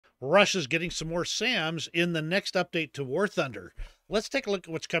Russia's getting some more SAMs in the next update to War Thunder. Let's take a look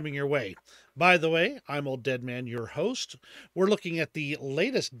at what's coming your way. By the way, I'm Old Dead Man, your host. We're looking at the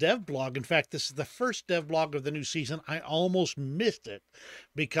latest Devblog. In fact, this is the first Devblog of the new season. I almost missed it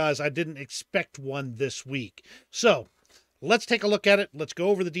because I didn't expect one this week. So, let's take a look at it. Let's go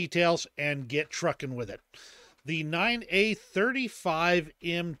over the details and get trucking with it. The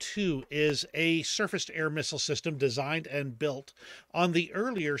 9A35M2 is a surface-to-air missile system designed and built on the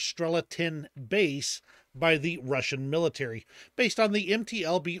earlier Strela 10 base by the Russian military. Based on the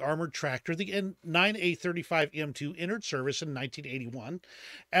MTLB armored tractor, the 9A35M2 entered service in 1981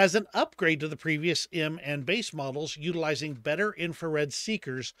 as an upgrade to the previous M and base models, utilizing better infrared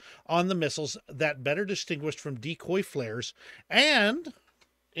seekers on the missiles that better distinguished from decoy flares and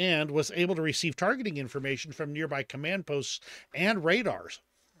was able to receive targeting information from nearby command posts and radars.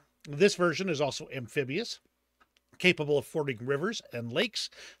 This version is also amphibious, capable of fording rivers and lakes,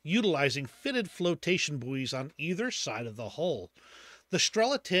 utilizing fitted flotation buoys on either side of the hull. The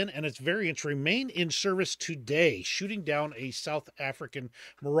Strela 10 and its variants remain in service today, shooting down a South African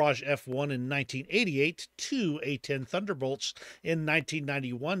Mirage F1 in 1988, two A-10 Thunderbolts in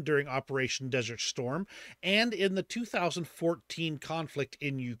 1991 during Operation Desert Storm, and in the 2014 conflict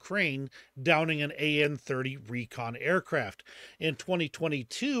in Ukraine, downing an AN-30 recon aircraft. In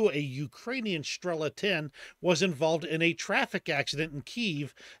 2022, a Ukrainian Strela 10 was involved in a traffic accident in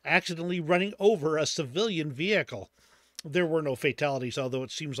Kyiv, accidentally running over a civilian vehicle. There were no fatalities, although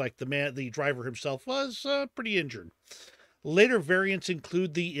it seems like the driver himself was pretty injured. Later variants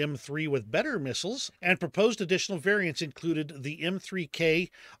include the M3 with better missiles, and proposed additional variants included the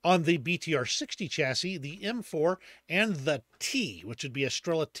M3K on the BTR-60 chassis, the M4, and the T, which would be a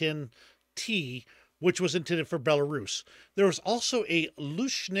Strela 10T, which was intended for Belarus. There was also a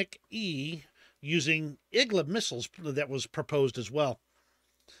Lushnik E using Igla missiles that was proposed as well.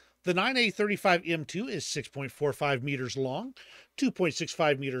 The 9A35M2 is 6.45 meters long,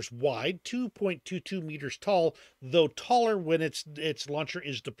 2.65 meters wide, 2.22 meters tall, though taller when its launcher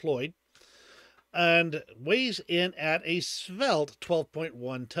is deployed, and weighs in at a svelte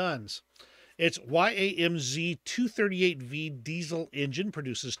 12.1 tons. Its YAMZ 238V diesel engine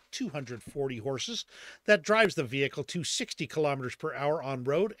produces 240 horses that drives the vehicle to 60 kilometers per hour on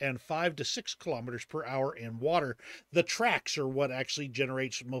road and 5 to 6 kilometers per hour in water. The tracks are what actually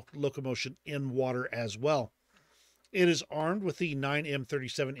generates locomotion in water as well. It is armed with the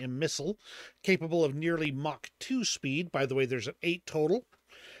 9M37M missile, capable of nearly Mach 2 speed. By the way, there's an 8 total,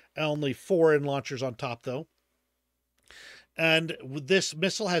 only 4 in launchers on top though. And this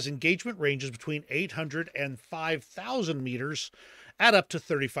missile has engagement ranges between 800 and 5,000 meters at up to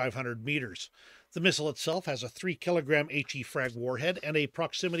 3,500 meters. The missile itself has a 3-kilogram HE frag warhead and a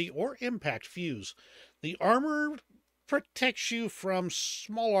proximity or impact fuse. The armor protects you from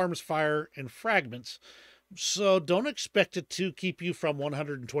small arms fire and fragments, so don't expect it to keep you from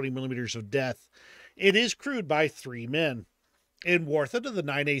 120 millimeters of death. It is crewed by 3 men. In War Thunder, the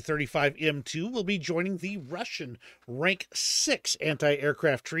 9A35M2 will be joining the Russian Rank 6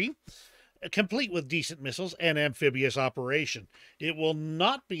 anti-aircraft tree, complete with decent missiles and amphibious operation. It will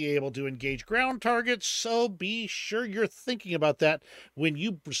not be able to engage ground targets, so be sure you're thinking about that when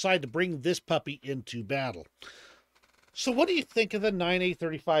you decide to bring this puppy into battle. So what do you think of the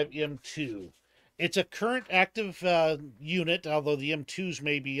 9A35M2? It's a current active unit, although the M2s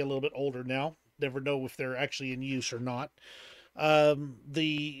may be a little bit older now. Never know if they're actually in use or not.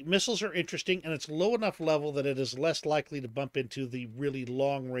 The missiles are interesting, and it's low enough level that it is less likely to bump into the really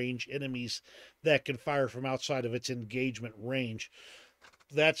long-range enemies that can fire from outside of its engagement range.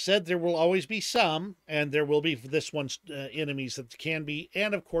 That said, there will always be some, and there will be this one's enemies that can be,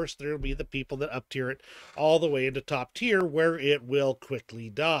 and of course there will be the people that up tier it all the way into top tier, where it will quickly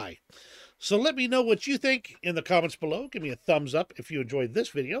die. So let me know what you think in the comments below. Give me a thumbs up if you enjoyed this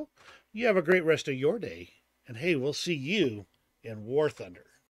video. You have a great rest of your day, and hey, we'll see you in War Thunder.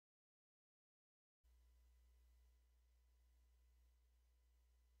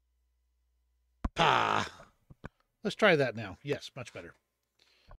 Ah, let's try that now. Yes, much better.